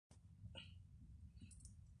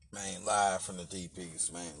Man, live from the deep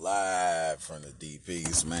east, man. Live from the deep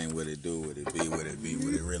east, man. What it do, what it be, what it be,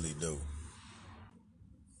 what it really do.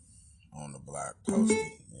 On the block, posted, you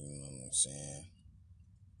know what I'm saying?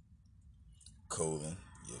 Cooling,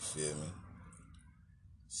 you feel me?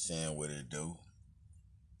 Saying what it do.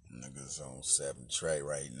 Niggas on 7 Trey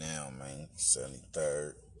right now, man.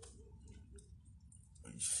 73rd.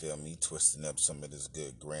 You feel me? Twisting up some of this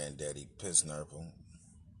good granddaddy piss nurple.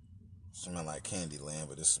 Smell like Candyland,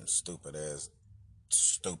 but it's some stupid ass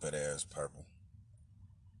purple.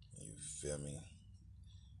 You feel me?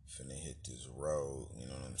 Finna hit this road, you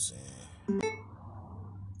know what I'm saying?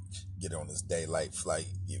 Get on this daylight flight,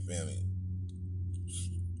 you feel me?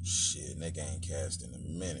 Shit, nigga ain't cast in a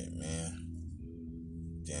minute, man.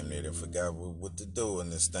 Damn near done forgot what to do in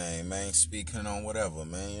this thing, man. Speaking on whatever,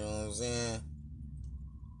 man, you know what I'm saying?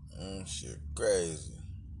 Shit crazy.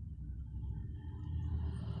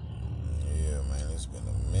 Yeah, man, it's been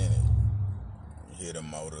a minute. You hear the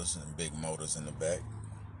motors and big motors in the back.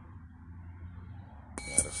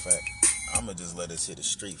 Matter of fact, I'ma just let us hit the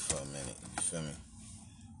street for a minute, you feel me?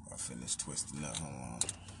 I finish twisting up, hold on.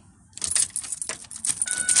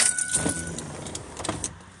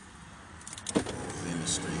 In the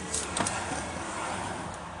streets.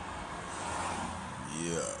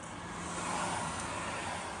 Yeah.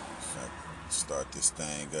 Start this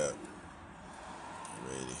thing up.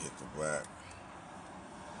 Ready to hit the block.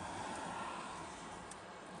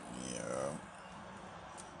 Yeah.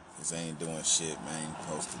 Cause I ain't doing shit, man.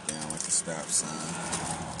 Posted down like a stop sign.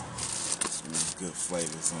 Some good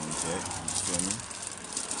flavors on deck. You feel me?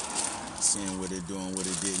 Seeing what it doing, what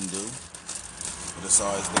it didn't do. But it's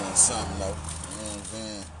always doing something though. You know what I'm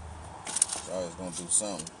saying? It's always gonna do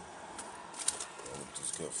something. With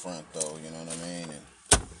this good front though, you know what I mean? And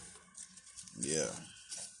yeah.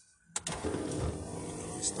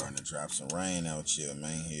 We starting to drop some rain out here,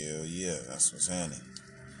 man. Hell yeah, that's what's happening.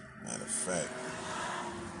 Matter of fact,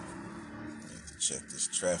 need to check this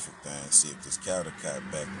traffic thing, see if this counter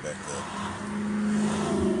caught back up.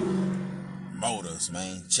 Motors,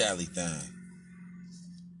 man. Chally thing.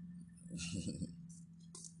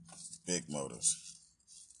 Big motors.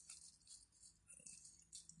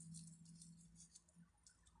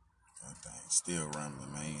 That thing still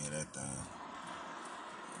rumbling, man. You hear that thing?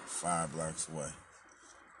 5 blocks away.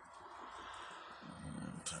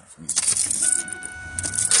 Time for me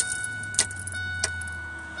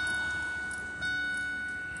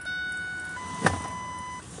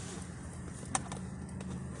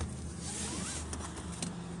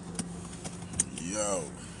Yo.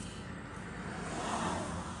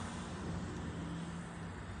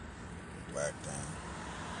 Black thing.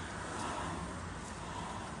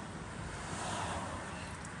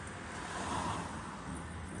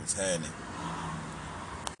 What's happening?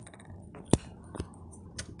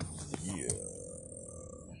 Yeah.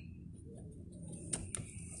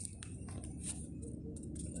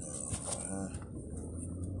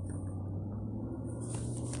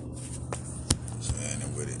 What's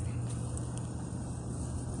happening with it?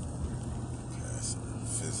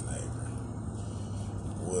 Fifth neighbor.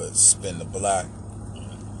 Would spin the block.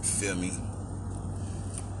 Feel me?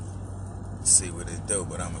 See what it do,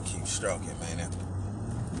 but I'ma keep stroking, man. You know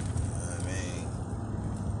what I mean?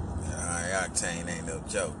 That high octane ain't no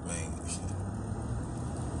joke, man. Shit.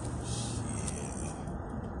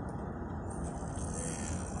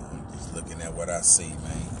 Yeah. I'm just looking at what I see,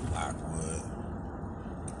 man. Lockwood,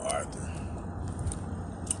 Arthur,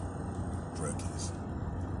 Brookings.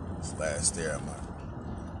 This last year, my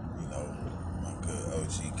good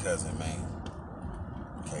OG cousin, man.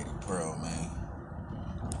 Katie Pearl, man.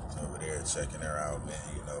 Over there checking her out,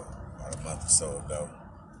 man, about a month or so ago.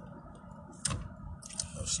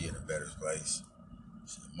 She in a better place.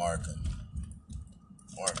 She in Markham.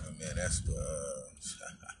 Markham, man, that's what,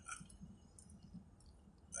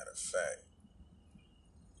 matter of fact,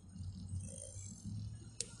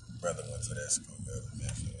 brother went to that school,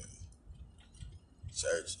 man,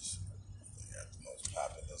 churches. They got the most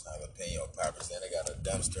popping, those jalapeno poppers. Then they got a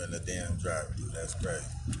dumpster in the damn driver, dude. That's crazy.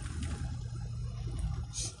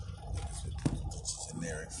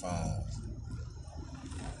 Generic phones.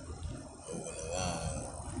 Moving along.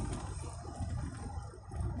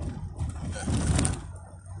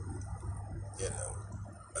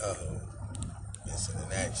 Missing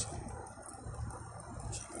in action.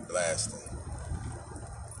 Keep it blasting.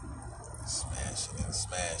 Smashing and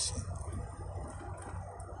smashing.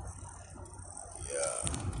 Yeah.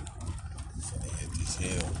 Finna hit this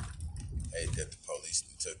hill. Hate that the police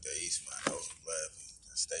took the East Mine over, but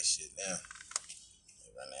stay shit down. They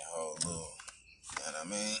run that whole little, you know what I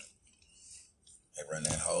mean? They run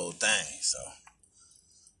that whole thing, so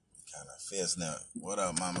Kind of fierce now. What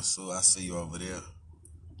up, Mama Sue? I see you over there.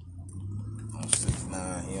 On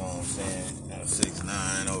 6'9", you know what I'm saying? On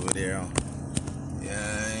 6'9" over there. Yeah,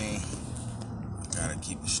 I ain't. Gotta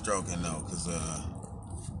keep it stroking though, cause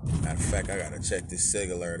matter of fact, I gotta check this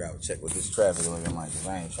SIG alert out. Check what this traffic looking like, cause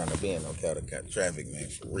I ain't trying to be in no Caldecott traffic, man,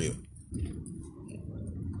 for real.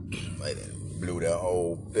 Like that blew that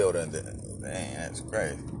whole building. Dang, that's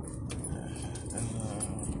crazy.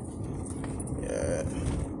 Yeah.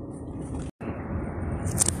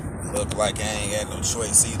 Look like I ain't got no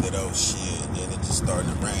choice either though. Shit, then it just starting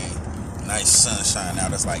to rain. Nice sunshine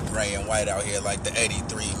out. It's like gray and white out here, like the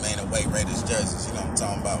 '83 Maine Away Raiders jerseys. You know what I'm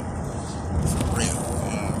talking about? For real. You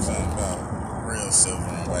know what I'm talking about? Real silver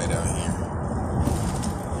and white out here.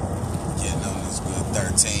 Getting on this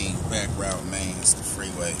good 13 back route, man. It's the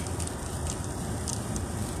freeway.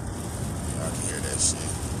 Y'all can hear that shit.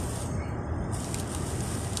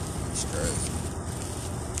 It's crazy.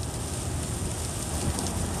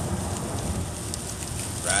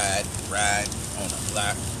 Ride on the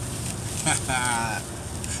block.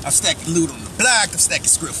 I'm stacking loot on the block. I'm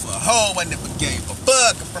stacking script for a hoe. I never gave a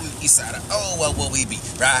fuck. I'm from the east side of well, we be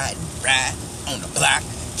ride on the block.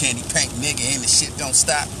 Candy paint nigga and the shit don't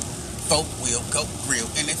stop. Folk wheel, go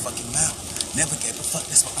grill in their fucking mouth. Never gave a fuck.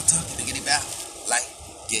 That's what I'm talking to get about. Like,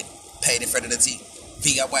 get paid in front of the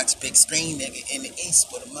TV. I watch big screen nigga in the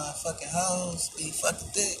east where the motherfucking hoes be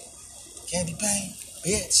fucking thick. Candy paint,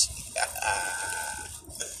 bitch.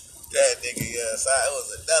 That nigga, yeah. So it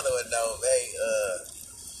was another one though, man.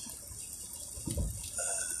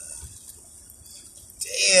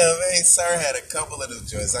 Damn, man. Sir had a couple of them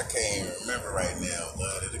joints. I can't even remember right now.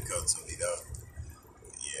 Love it to come to me though.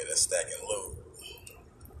 Yeah, that's stacking loot.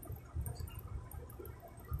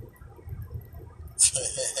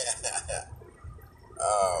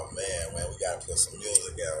 Oh man, we gotta put some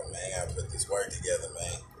music out, man. Gotta put this work together,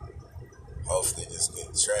 man. Hopefully this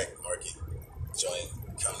good track market joint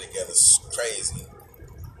come together crazy.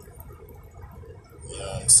 You know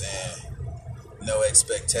what I'm saying? No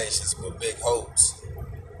expectations, but big hopes. You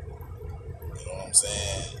know what I'm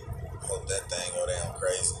saying? Hope that thing go down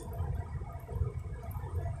crazy.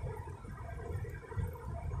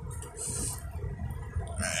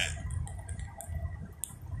 Man.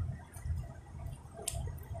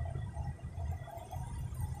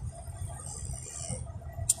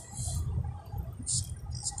 Let's see what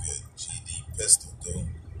this good GD pistol do.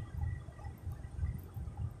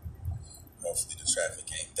 Hopefully the traffic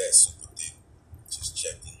ain't that super thick. Just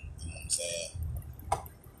checking. You know what I'm saying?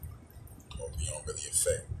 Hope you don't really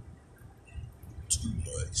affect too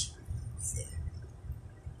much. So,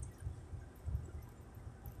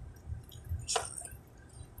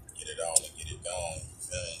 get it on and get it gone.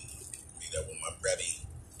 Meet up with my brother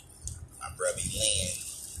Lynn.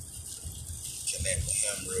 Connect with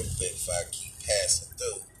him real quick before I keep passing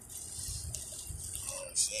through. You know what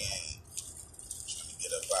I'm saying? Trying to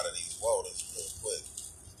get up out of these waters real quick.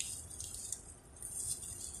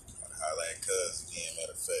 Gotta holler at cuz again,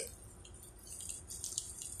 matter of fact.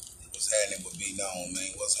 What's happening with B Known,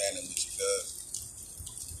 man? What's happening with you, cuz?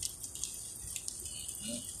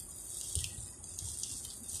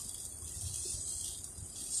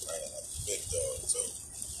 It's raining like a big dog, too.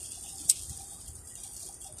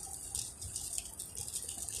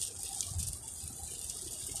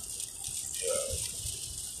 Yeah.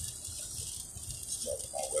 Just talking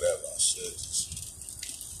about whatever I should just.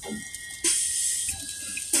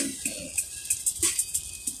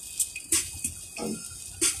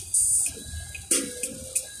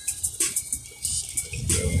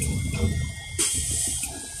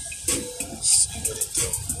 See what it do.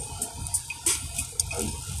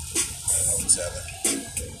 Ain't no telling.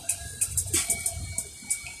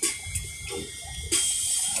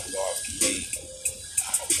 I'm go off the beat.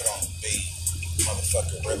 I'ma put on the beat.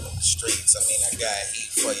 Motherfucker rip up the streets. I mean, I got heat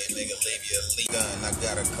for you, nigga. Leave you a leak gun. I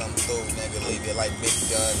gotta come through, nigga. Leave you like big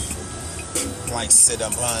gun. Like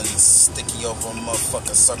sit-up buns. Sticky over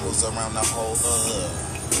motherfucker circles around the whole hood.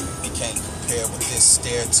 You can't compare with this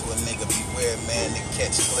stare to a nigga. Beware, man, to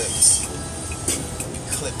catch clips.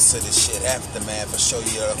 Clips of the shit aftermath. I'll show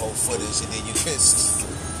you the whole footage and then you pissed.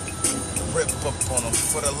 Rip up on them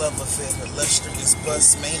for the love of it. Illustrious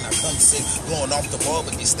bust, man. I come sick, blowing off the wall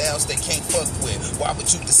with these styles they can't fuck with. Why would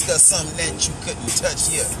you discuss something that you couldn't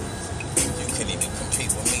touch? Yeah, you couldn't even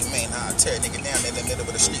compete with me, man. How I tear a nigga down in the middle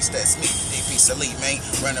of the streets. That's me, DP Elite, man.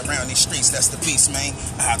 Run around these streets, that's the beast, man.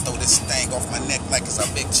 I throw this thing off my neck like it's a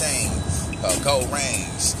big chain. Gold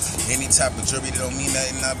range. Any type of jewelry that don't mean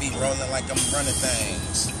nothing, I be rolling like I'm running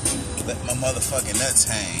things. Let my motherfucking nuts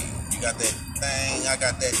hang. You got that thing, I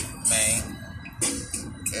got that, man.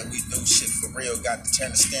 And we do shit for real. Got to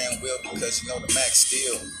turn the steering wheel because you know the Mac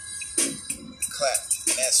still clap,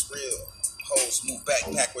 and that's real. Hoes move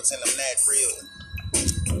backwards and I'm not real.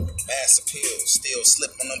 Mass appeal, still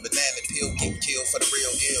slip on them banana peel, get killed for the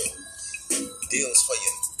real deal. Deals for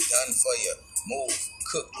you, done for you. Move,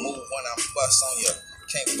 cook, move when I bust on you.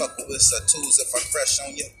 Can't fuck with Wissa tools if I fresh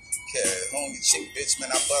on you. Carry home your chick, bitch,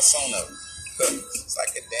 man, I bust on her. It's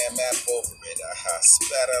like a damn app over it. I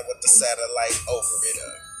spatter with the satellite over it.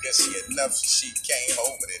 Guess she enough, she came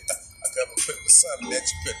over it. I cover quick with something that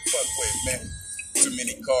you couldn't fuck with, man. Too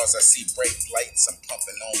many cars, I see brake lights. I'm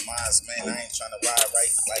pumping on mines, man. I ain't trying to ride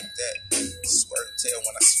right like that. Squirt tail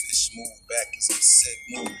when I switch, move back, cause I'm sick.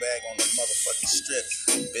 Move back on the motherfucking strip.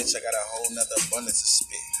 Bitch, I got a whole nother abundance of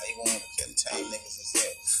spit. How you want to contain niggas as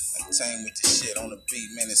hell? Contain with the shit on the beat,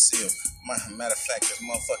 man, it's ill. Matter of fact, this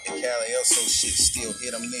motherfucking Cali Elso shit still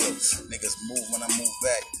hit them nil. Niggas move when I move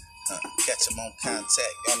back. Catch them on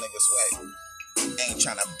contact, y'all niggas whack. Ain't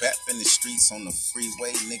tryna bap in the streets on the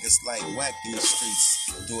freeway. Niggas like whack in the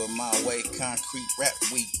streets. Do it my way, concrete rap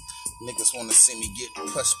week. Niggas wanna see me get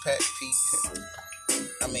push pat P.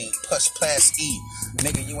 Push past E.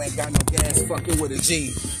 Nigga, you ain't got no gas fucking with a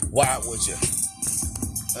G. Why would you?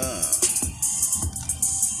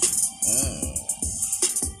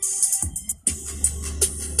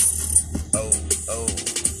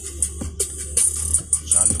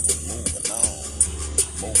 Trying to moving on.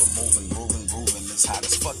 Moving. It's hot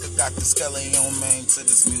as fuck. I got the skelly on main to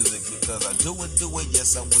this music because I do it,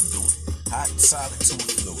 yes, I would do it. Hot, solid to the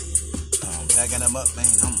fluid. Bagging them up,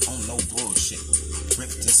 man, I'm on no bullshit.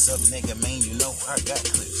 Rip this up, nigga, man, you know I got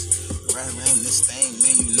clips. Right around this thing,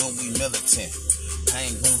 man, you know we militant.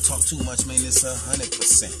 I ain't gonna talk too much, man, it's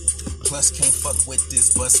 100%. Plus, can't fuck with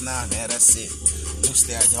this bus now, that's it. New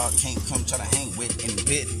style, y'all can't come try to hang with and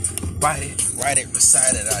bit. Bite it, write it,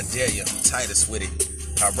 recite it, I dare you, I'm tightest with it.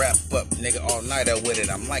 I wrap up, nigga, all nighter with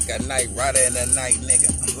it. I'm like a night rider in the night,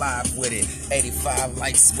 nigga. I'm live with it. 85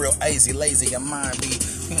 likes, real easy, lazy, your mind be.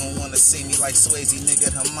 You don't wanna see me like Swayze,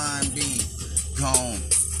 nigga, her mind be gone.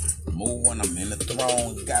 Move when I'm in the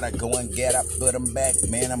throne. Gotta go and get up, put them back,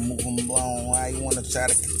 man, I'm moving blown. Why you wanna try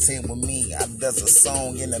to contend with me? I does a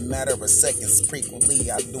song in a matter of seconds.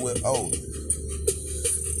 Frequently, I do it,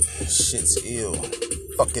 shit's ill.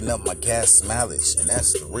 Fucking up my gas mileage, and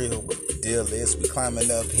that's the real. What the deal is, we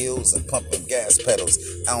climbing up hills and pumping gas pedals.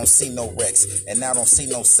 I don't see no wrecks, and I don't see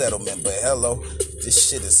no settlement. But hello, this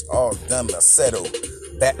shit is all done but settled.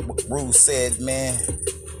 Back what Rue said, man,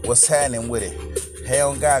 what's happening with it?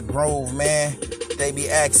 Hell got Grove, man. They be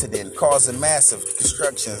accident, causing massive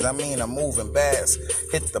destructions. I'm moving fast.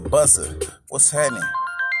 Hit the buzzer. What's happening?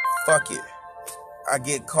 Fuck it. I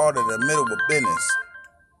get caught in the middle of business.